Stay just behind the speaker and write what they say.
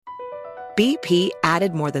BP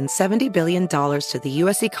added more than $70 billion to the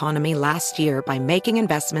U.S. economy last year by making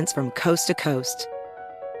investments from coast to coast.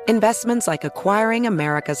 Investments like acquiring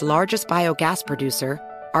America's largest biogas producer,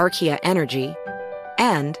 Archaea Energy,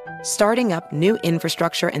 and starting up new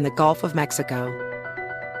infrastructure in the Gulf of Mexico.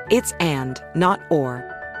 It's and, not or.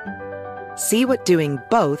 See what doing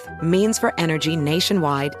both means for energy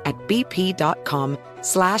nationwide at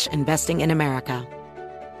bp.com/investing in America.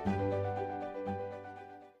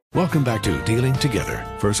 Welcome back to Dealing Together.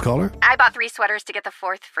 First caller? I bought 3 sweaters to get the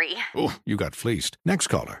 4th free. Oh, you got fleeced. Next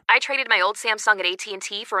caller? I traded my old Samsung at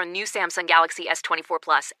AT&T for a new Samsung Galaxy S24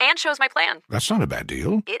 Plus and chose my plan. That's not a bad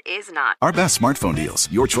deal. It is not. Our best smartphone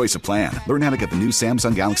deals. Your choice of plan. Learn how to get the new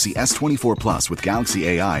Samsung Galaxy S24 Plus with Galaxy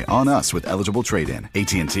AI on us with eligible trade-in.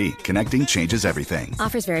 AT&T. Connecting changes everything.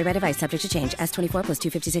 Offers vary by device. Subject to change. S24 plus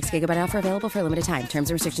 256 gigabyte offer available for a limited time. Terms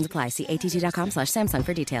and restrictions apply. See att.com/Samsung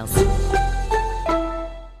for details.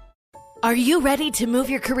 Are you ready to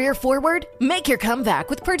move your career forward? Make your comeback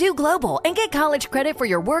with Purdue Global and get college credit for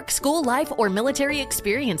your work, school, life, or military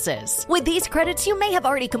experiences. With these credits, you may have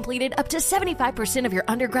already completed up to 75% of your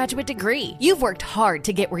undergraduate degree. You've worked hard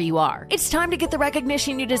to get where you are. It's time to get the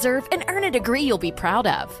recognition you deserve and earn a degree you'll be proud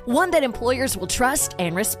of. One that employers will trust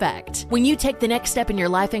and respect. When you take the next step in your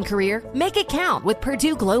life and career, make it count with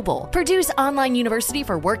Purdue Global, Purdue's online university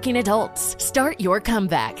for working adults. Start your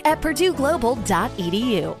comeback at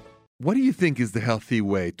purdueglobal.edu. What do you think is the healthy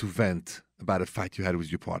way to vent about a fight you had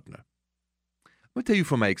with your partner? I'm going to tell you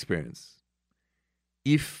from my experience.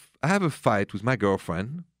 If I have a fight with my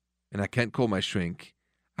girlfriend and I can't call my shrink,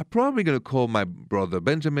 I'm probably going to call my brother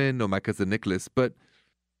Benjamin or my cousin Nicholas, but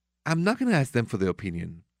I'm not going to ask them for their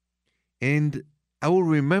opinion. And I will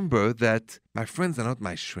remember that my friends are not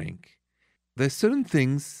my shrink. There's certain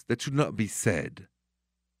things that should not be said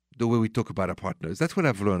the way we talk about our partners. That's what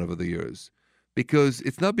I've learned over the years. Because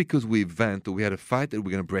it's not because we vent or we had a fight that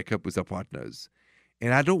we're going to break up with our partners.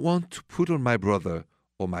 And I don't want to put on my brother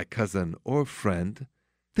or my cousin or friend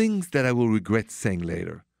things that I will regret saying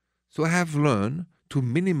later. So I have learned to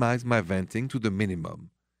minimize my venting to the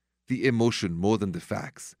minimum, the emotion more than the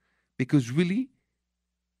facts. Because really,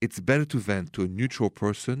 it's better to vent to a neutral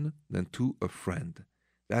person than to a friend.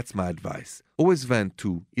 That's my advice. Always vent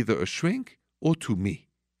to either a shrink or to me,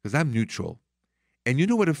 because I'm neutral. And you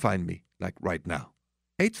know where to find me. Like right now.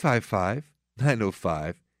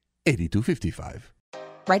 855-905-8255.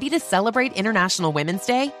 Ready to celebrate International Women's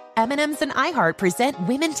Day? M&M's and iHeart present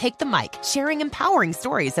Women Take the Mic, sharing empowering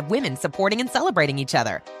stories of women supporting and celebrating each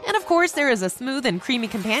other. And of course, there is a smooth and creamy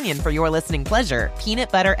companion for your listening pleasure,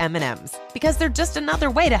 peanut butter M&M's. Because they're just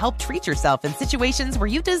another way to help treat yourself in situations where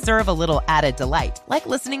you deserve a little added delight, like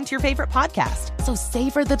listening to your favorite podcast. So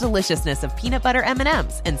savor the deliciousness of peanut butter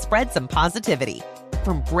M&M's and spread some positivity.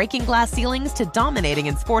 From breaking glass ceilings to dominating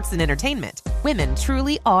in sports and entertainment, women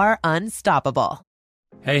truly are unstoppable.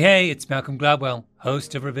 Hey, it's Malcolm Gladwell,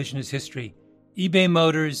 host of Revisionist History. eBay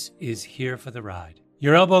Motors is here for the ride.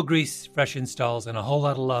 Your elbow grease, fresh installs, and a whole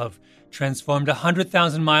lot of love transformed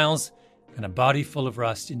 100,000 miles and a body full of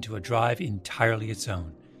rust into a drive entirely its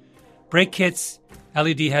own. Brake kits,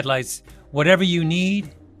 LED headlights, whatever you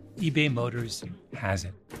need, eBay Motors has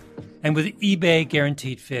it. And with eBay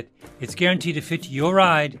Guaranteed Fit, it's guaranteed to fit your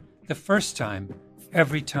ride the first time,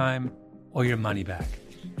 every time, or your money back.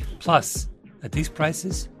 Plus, at these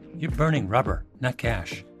prices, you're burning rubber, not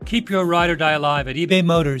cash. Keep your ride or die alive at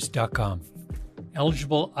ebaymotors.com.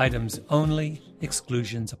 Eligible items only.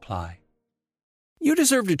 Exclusions apply. You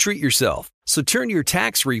deserve to treat yourself, so turn your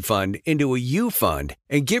tax refund into a U-Fund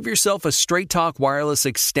and give yourself a Straight Talk Wireless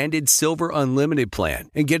Extended Silver Unlimited plan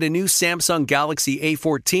and get a new Samsung Galaxy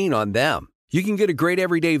A14 on them. You can get a great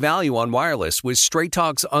everyday value on wireless with Straight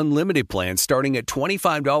Talk's Unlimited plan starting at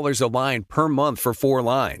 $25 a line per month for 4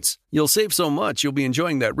 lines. You'll save so much you'll be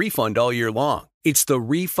enjoying that refund all year long. It's the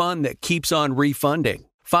refund that keeps on refunding.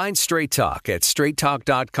 Find Straight Talk at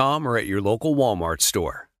straighttalk.com or at your local Walmart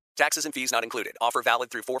store. Taxes and fees not included. Offer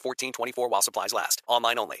valid through 4/14/24 while supplies last.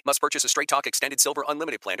 Online only. Must purchase a Straight Talk Extended Silver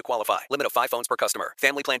Unlimited plan to qualify. Limit of 5 phones per customer.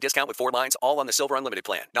 Family plan discount with 4 lines, all on the Silver Unlimited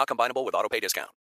plan. Not combinable with auto pay discount.